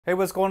Hey,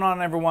 what's going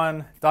on,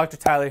 everyone? Dr.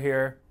 Tyler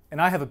here,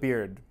 and I have a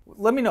beard.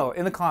 Let me know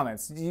in the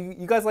comments, do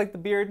you guys like the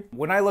beard?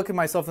 When I look at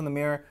myself in the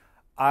mirror,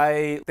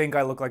 I think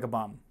I look like a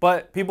bum.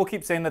 But people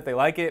keep saying that they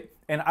like it,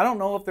 and I don't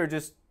know if they're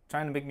just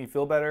trying to make me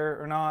feel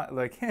better or not.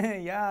 Like,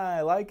 hey, yeah,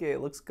 I like it. It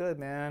looks good,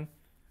 man.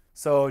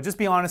 So just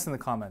be honest in the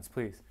comments,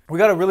 please. We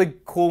got a really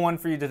cool one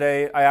for you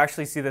today. I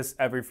actually see this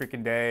every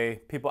freaking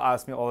day. People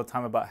ask me all the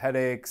time about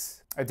headaches.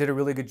 I did a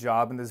really good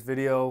job in this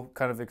video,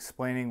 kind of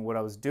explaining what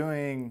I was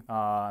doing,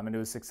 and it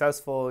was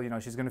successful. You know,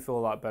 she's gonna feel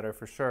a lot better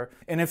for sure.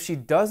 And if she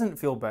doesn't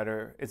feel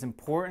better, it's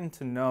important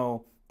to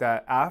know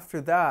that after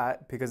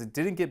that, because it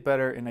didn't get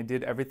better and I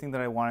did everything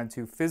that I wanted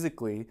to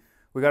physically,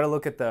 we gotta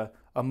look at the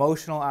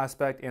emotional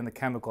aspect and the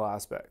chemical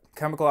aspect.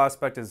 Chemical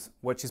aspect is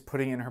what she's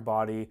putting in her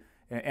body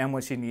and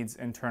what she needs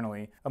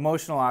internally.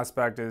 Emotional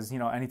aspect is, you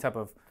know, any type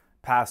of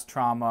past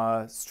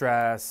trauma,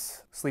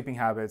 stress, sleeping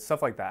habits,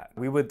 stuff like that.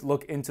 We would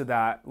look into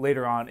that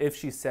later on if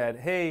she said,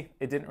 hey,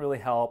 it didn't really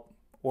help,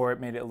 or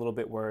it made it a little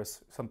bit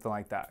worse, something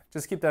like that.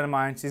 Just keep that in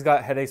mind. She's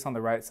got headaches on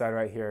the right side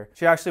right here.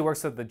 She actually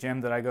works at the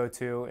gym that I go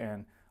to,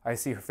 and I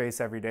see her face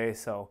every day.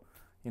 So,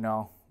 you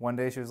know, one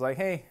day she was like,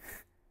 hey,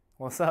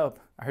 what's up?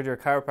 I heard you're a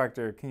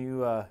chiropractor. Can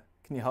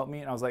you help me?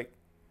 And I was like,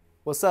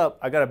 what's up?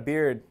 I got a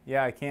beard.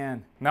 Yeah, I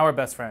can. Now we're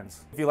best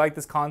friends. If you like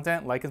this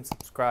content, like and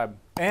subscribe.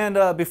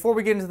 And before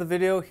we get into the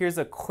video, here's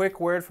a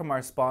quick word from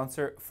our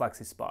sponsor,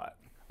 FlexiSpot.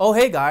 Oh,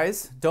 hey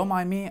guys, don't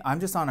mind me.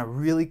 I'm just on a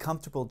really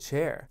comfortable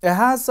chair. It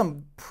has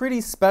some pretty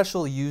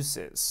special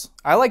uses.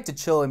 I like to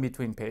chill in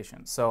between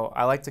patients, so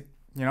I like to,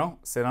 you know,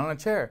 sit on a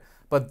chair.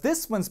 But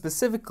this one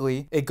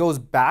specifically, it goes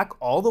back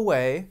all the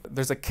way.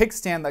 There's a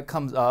kickstand that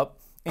comes up.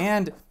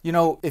 And, you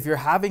know, if you're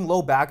having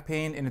low back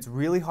pain and it's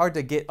really hard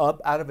to get up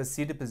out of a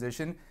seated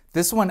position,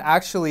 this one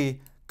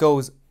actually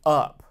goes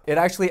up. It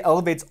actually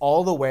elevates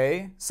all the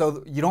way,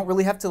 so you don't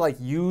really have to like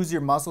use your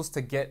muscles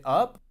to get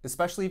up,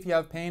 especially if you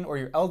have pain or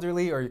you're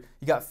elderly or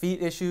you got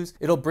feet issues.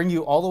 It'll bring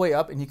you all the way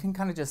up and you can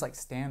kind of just like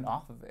stand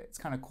off of it. It's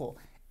kind of cool.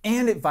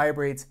 And it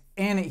vibrates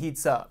and it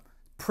heats up.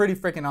 Pretty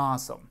freaking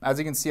awesome. As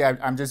you can see,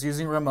 I'm just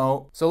using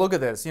remote. So look at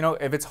this, you know,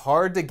 if it's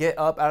hard to get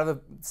up out of the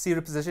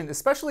seated position,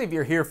 especially if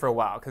you're here for a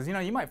while, because you know,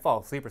 you might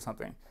fall asleep or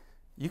something,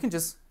 you can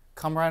just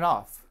come right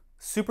off.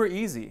 Super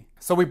easy.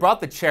 So we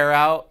brought the chair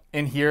out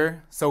in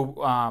here so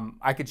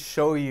I could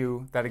show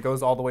you that it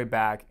goes all the way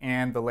back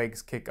and the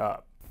legs kick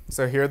up.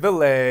 So here are the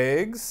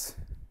legs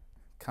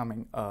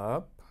coming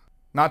up.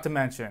 Not to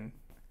mention,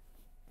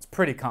 it's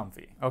pretty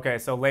comfy. Okay,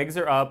 so legs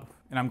are up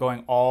and I'm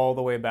going all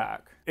the way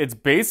back. It's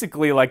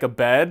basically like a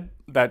bed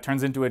that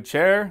turns into a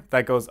chair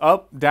that goes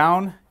up,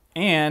 down,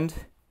 and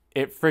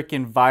it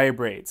freaking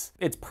vibrates.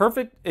 It's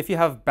perfect if you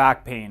have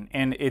back pain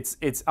and it's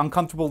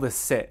uncomfortable to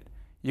sit.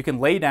 You can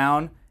lay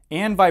down,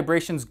 and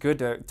vibration's good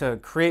to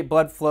create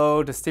blood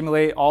flow, to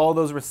stimulate all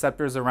those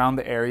receptors around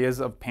the areas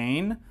of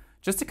pain,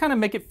 just to kind of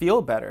make it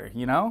feel better,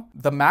 you know?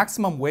 The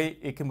maximum weight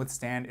it can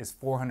withstand is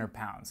 400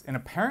 pounds. And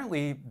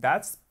apparently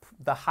that's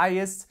the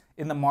highest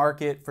in the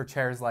market for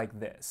chairs like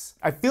this.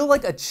 I feel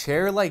like a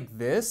chair like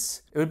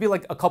this, it would be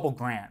like a couple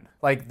grand.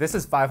 Like this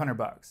is 500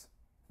 bucks.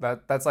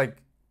 That's like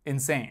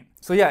insane.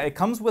 So yeah, it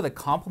comes with a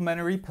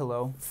complimentary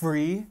pillow,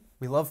 free.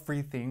 We love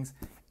free things.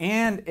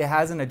 And it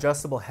has an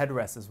adjustable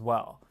headrest as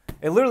well.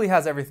 It literally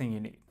has everything you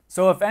need.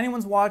 So if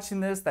anyone's watching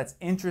this that's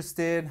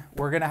interested,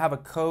 we're gonna have a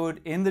code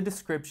in the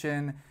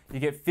description. You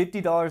get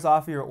 $50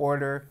 off of your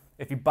order.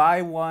 If you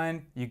buy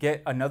one, you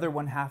get another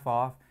one half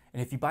off.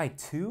 And if you buy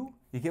two,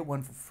 you get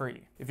one for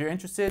free. If you're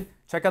interested,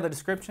 check out the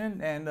description,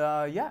 and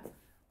yeah,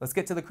 let's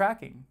get to the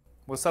cracking.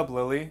 What's up,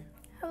 Lily?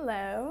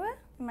 Hello.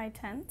 Am I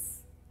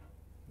tense?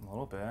 A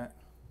little bit.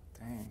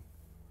 Dang.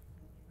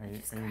 Are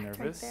you nervous?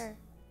 Right there.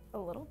 A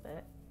little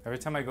bit. Every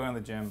time I go in the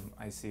gym,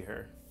 I see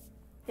her.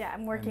 Yeah,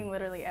 I'm working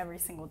literally every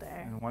single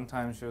day. And one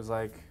time she was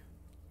like,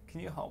 can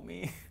you help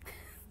me?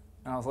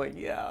 And I was like,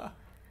 yeah.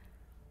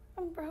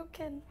 I'm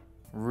broken.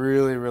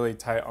 Really, really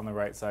tight on the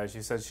right side.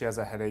 She said she has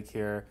a headache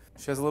here.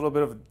 She has a little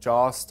bit of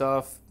jaw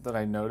stuff that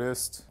I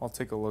noticed. I'll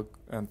take a look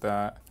at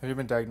that. Have you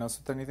been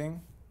diagnosed with anything?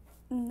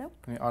 Nope.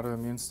 Any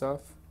autoimmune stuff?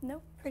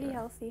 Nope. Pretty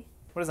healthy.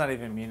 What does that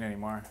even mean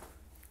anymore?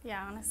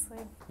 Yeah, honestly.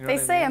 You know They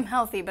what I say mean? I'm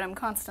healthy, but I'm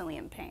constantly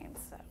in pain,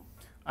 so.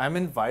 I'm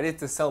invited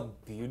to sell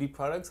beauty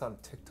products on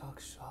TikTok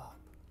Shop.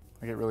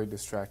 I get really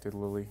distracted,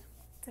 Lily.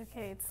 It's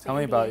okay. It's Tell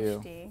me about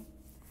you.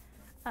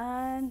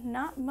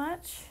 Not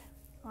much.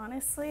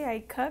 Honestly,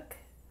 I cook.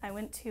 I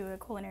went to a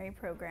culinary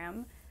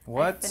program.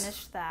 What? I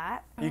finished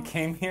that. You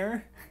came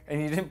here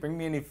and you didn't bring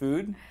me any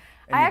food?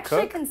 And I you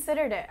actually cook?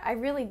 considered it. I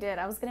really did.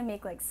 I was going to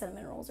make like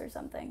cinnamon rolls or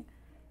something.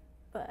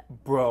 But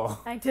Bro,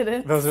 I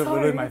didn't. those are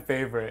literally Sorry. my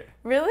favorite.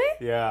 Really?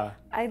 Yeah.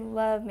 I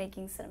love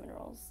making cinnamon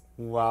rolls.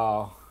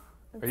 Wow.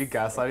 Are you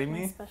That's gaslighting my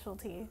me?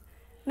 specialty.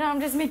 No,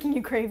 I'm just making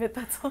you crave it,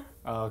 that's all.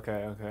 Oh,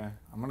 okay, okay.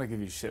 I'm gonna give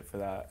you shit for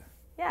that.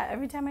 Yeah,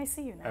 every time I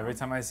see you now. Every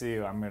time I see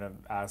you, I'm gonna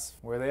ask,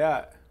 where they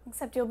at?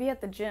 Except you'll be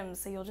at the gym,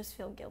 so you'll just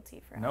feel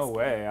guilty for No asking.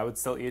 way. I would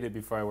still eat it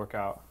before I work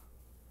out.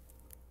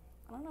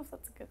 I don't know if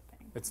that's a good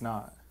thing. It's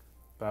not,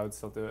 but I would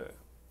still do it.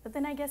 But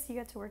then I guess you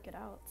get to work it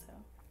out, so.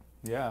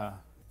 Yeah.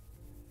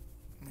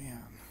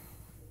 Man.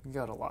 You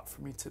got a lot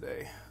for me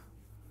today.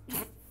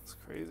 It's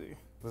crazy.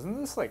 Doesn't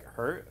this like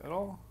hurt at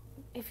all?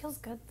 It feels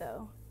good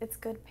though. It's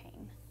good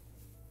pain.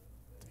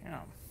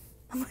 Damn.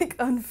 I'm like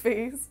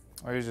unfazed.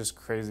 Or you're just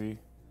crazy.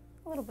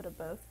 A little bit of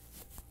both.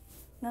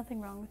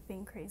 Nothing wrong with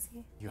being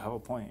crazy. You have a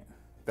point.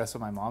 That's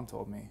what my mom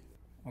told me.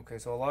 Okay,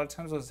 so a lot of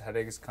times those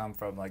headaches come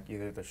from like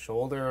either the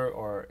shoulder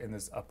or in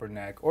this upper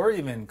neck or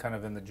even kind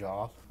of in the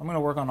jaw. I'm gonna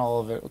work on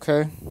all of it,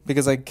 okay?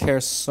 Because I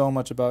care so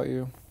much about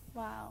you.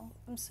 Wow,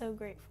 I'm so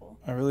grateful.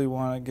 I really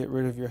want to get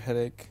rid of your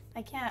headache.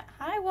 I can't.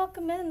 Hi,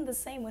 welcome in. The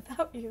same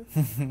without you.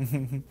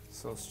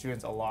 So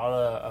students, a lot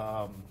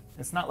of,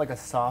 it's not like a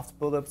soft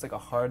buildup, it's like a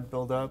hard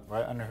buildup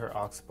right under her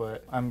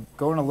occiput. I'm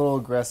going a little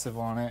aggressive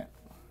on it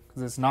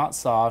because it's not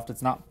soft,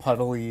 it's not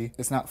puddly,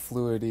 it's not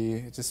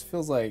fluidy. It just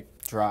feels like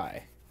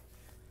dry.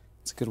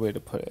 It's a good way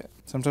to put it.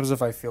 Sometimes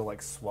if I feel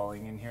like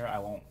swelling in here, I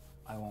won't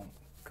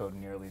go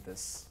nearly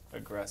this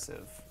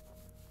aggressive.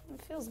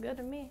 It feels good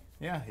to me.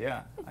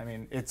 Yeah. I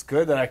mean, it's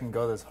good that I can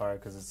go this hard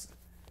because it's,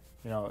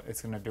 you know,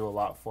 it's going to do a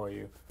lot for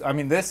you. I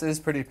mean, this is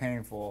pretty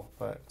painful,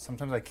 but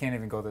sometimes I can't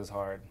even go this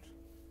hard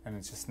and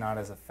it's just not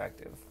as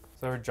effective.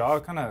 So her jaw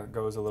kind of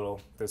goes a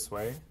little this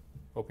way.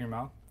 Open your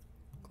mouth,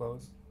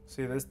 close.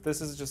 See,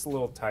 this is just a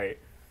little tight.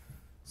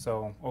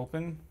 So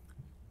open,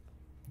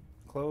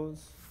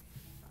 close,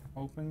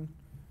 open.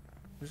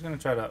 I'm just going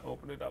to try to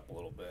open it up a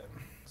little bit.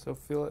 So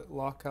feel it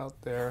lock out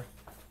there.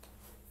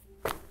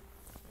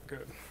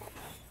 Good.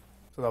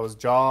 So that was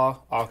jaw,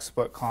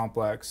 occiput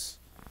complex.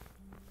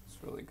 It's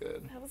really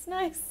good. That was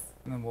nice.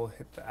 And then we'll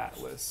hit the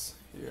atlas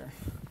here.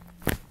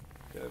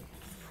 Good.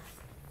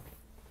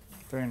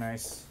 Very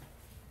nice.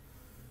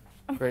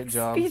 Great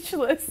job.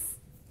 Speechless.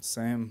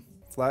 Same.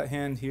 Flat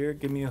hand here.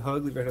 Give me a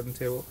hug. Leave your head on the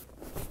table.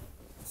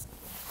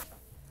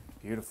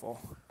 Beautiful.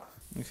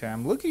 Okay,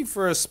 I'm looking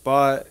for a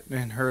spot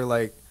in her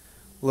like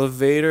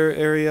levator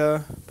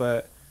area,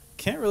 but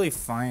can't really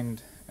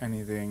find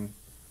anything,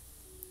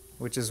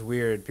 which is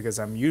weird because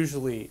I'm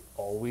usually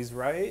always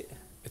right.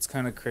 It's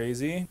kind of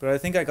crazy, but I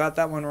think I got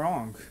that one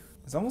wrong.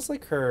 It's almost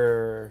like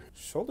her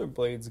shoulder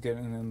blade's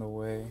getting in the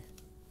way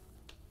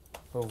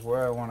of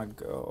where I want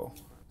to go.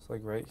 It's like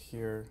right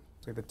here.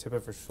 It's like the tip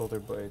of her shoulder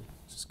blade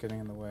just getting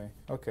in the way.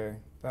 Okay,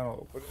 that'll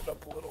open it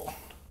up a little.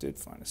 Did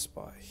find a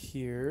spot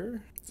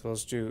here. So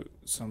let's do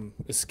some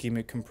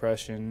ischemic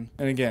compression.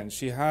 And again,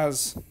 she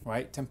has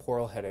right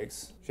temporal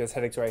headaches. She has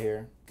headaches right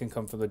here. Can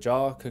come from the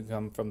jaw, can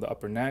come from the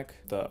upper neck,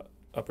 the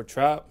upper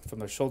trap, from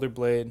the shoulder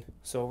blade.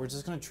 So we're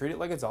just gonna treat it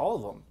like it's all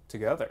of them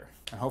together.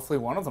 And hopefully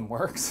one of them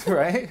works,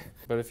 right?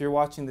 But if you're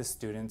watching this,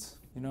 students,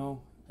 you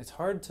know, it's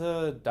hard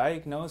to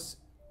diagnose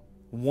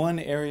one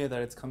area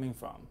that it's coming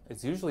from.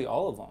 It's usually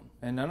all of them.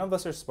 And none of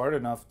us are smart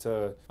enough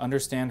to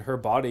understand her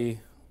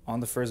body on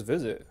the first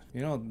visit.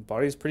 You know, the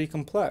body's pretty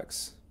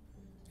complex.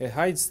 It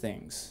hides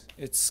things.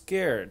 It's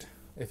scared.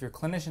 If your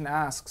clinician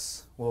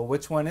asks, well,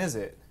 which one is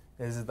it?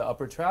 Is it the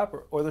upper trap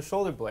or the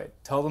shoulder blade?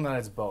 Tell them that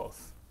it's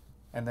both.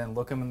 And then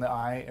look them in the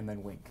eye and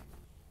then wink.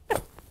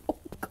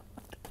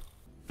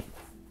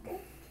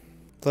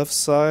 Left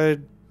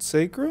side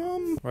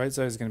sacrum. Right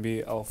side is going to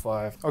be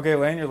L5. Okay,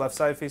 Lane, your left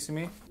side facing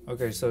me.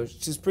 Okay, so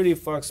she's pretty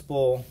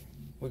flexible.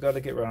 We got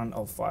to get right on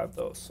L5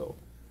 though, so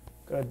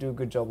got to do a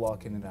good job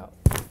locking it out.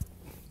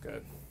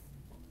 Good.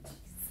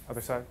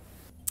 Other side.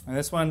 And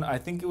this one, I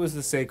think it was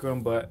the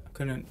sacrum, but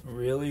couldn't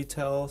really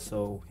tell,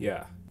 so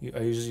yeah. I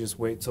usually just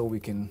wait till we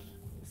can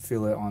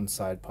feel it on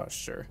side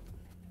posture.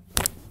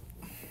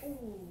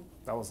 Ooh,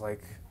 That was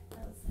like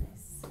that was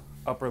nice.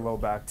 upper low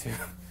back too.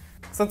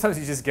 Sometimes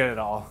you just get it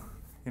all,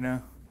 you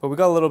know? But we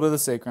got a little bit of the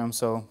sacrum,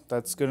 so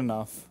that's good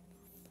enough.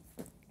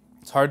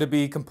 It's hard to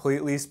be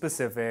completely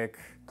specific.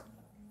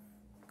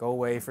 Go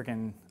away,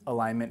 freaking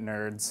alignment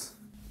nerds.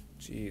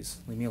 Jeez,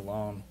 leave me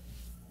alone.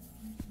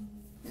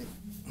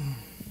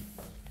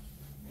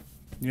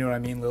 You know what I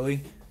mean,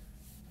 Lily?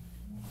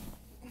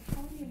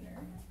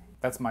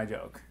 That's my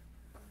joke.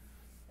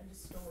 I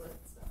just stole it,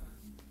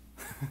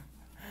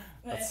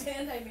 so.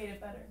 And I made it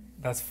better.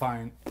 That's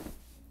fine.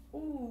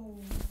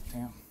 Ooh,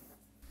 Damn.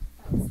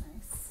 that was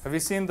nice. Have you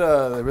seen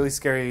the really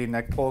scary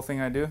neck pull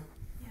thing I do?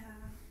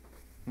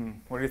 Yeah.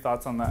 What are your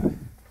thoughts on that? Let's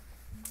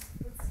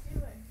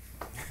do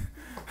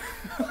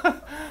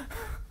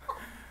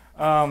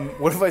it.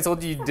 What if I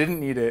told you you didn't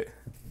need it?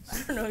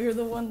 I don't know, you're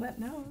the one that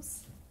knows.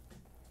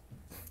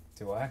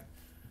 Do I?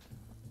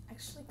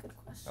 Actually, good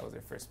question. That was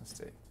your first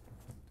mistake.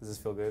 Does this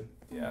feel good?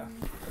 Yeah,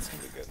 that's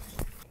gonna be good.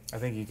 I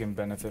think you can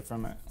benefit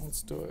from it.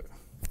 Let's do it.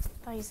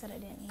 I thought you said I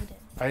didn't need it.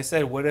 I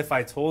said, what if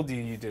I told you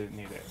you didn't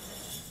need it?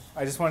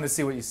 I just wanted to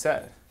see what you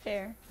said.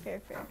 Fair.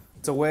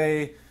 It's a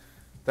way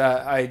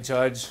that I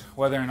judge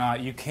whether or not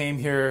you came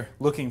here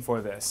looking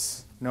for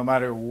this, no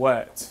matter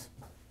what.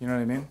 You know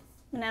what I mean?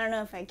 And I don't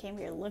know if I came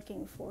here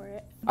looking for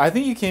it. I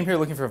think you came here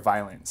looking for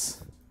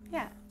violence.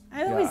 Yeah,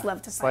 I always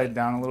love to Slide fight.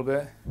 down a little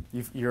bit.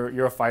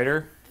 You're a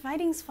fighter.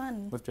 Fighting's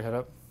fun. Lift your head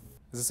up.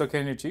 Is this okay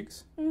in your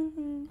cheeks?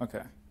 Mm-hmm.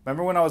 Okay.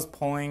 Remember when I was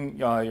pulling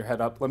your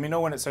head up? Let me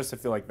know when it starts to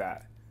feel like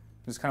that.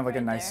 Just kind of like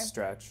Right a nice there.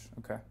 stretch.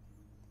 Okay.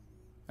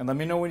 And let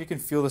me know when you can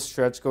feel the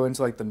stretch go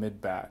into like the mid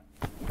back.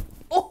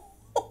 Oh,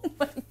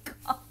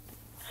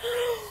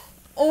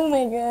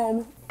 my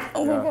god.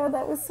 Oh my Yeah. god,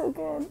 that was so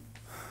good.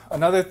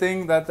 Another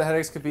thing that the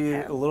headaches could be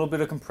a little bit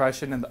of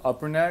compression in the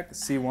upper neck,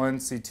 C1,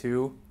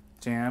 C2,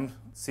 jammed,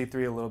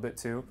 C3 a little bit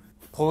too.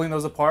 Pulling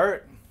those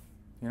apart,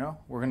 you know,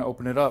 we're gonna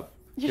open it up,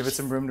 give it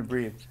some room to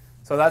breathe.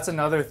 So that's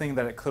another thing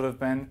that it could have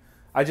been.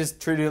 I just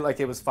treated it like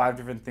it was 5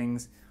 different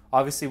things.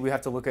 Obviously, we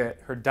have to look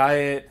at her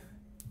diet,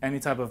 any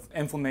type of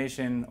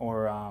inflammation,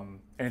 or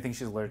anything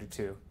she's allergic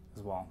to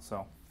as well.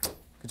 So,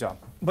 good job.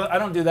 But I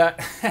don't do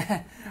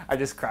that. I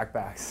just crack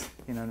backs.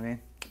 You know what I mean?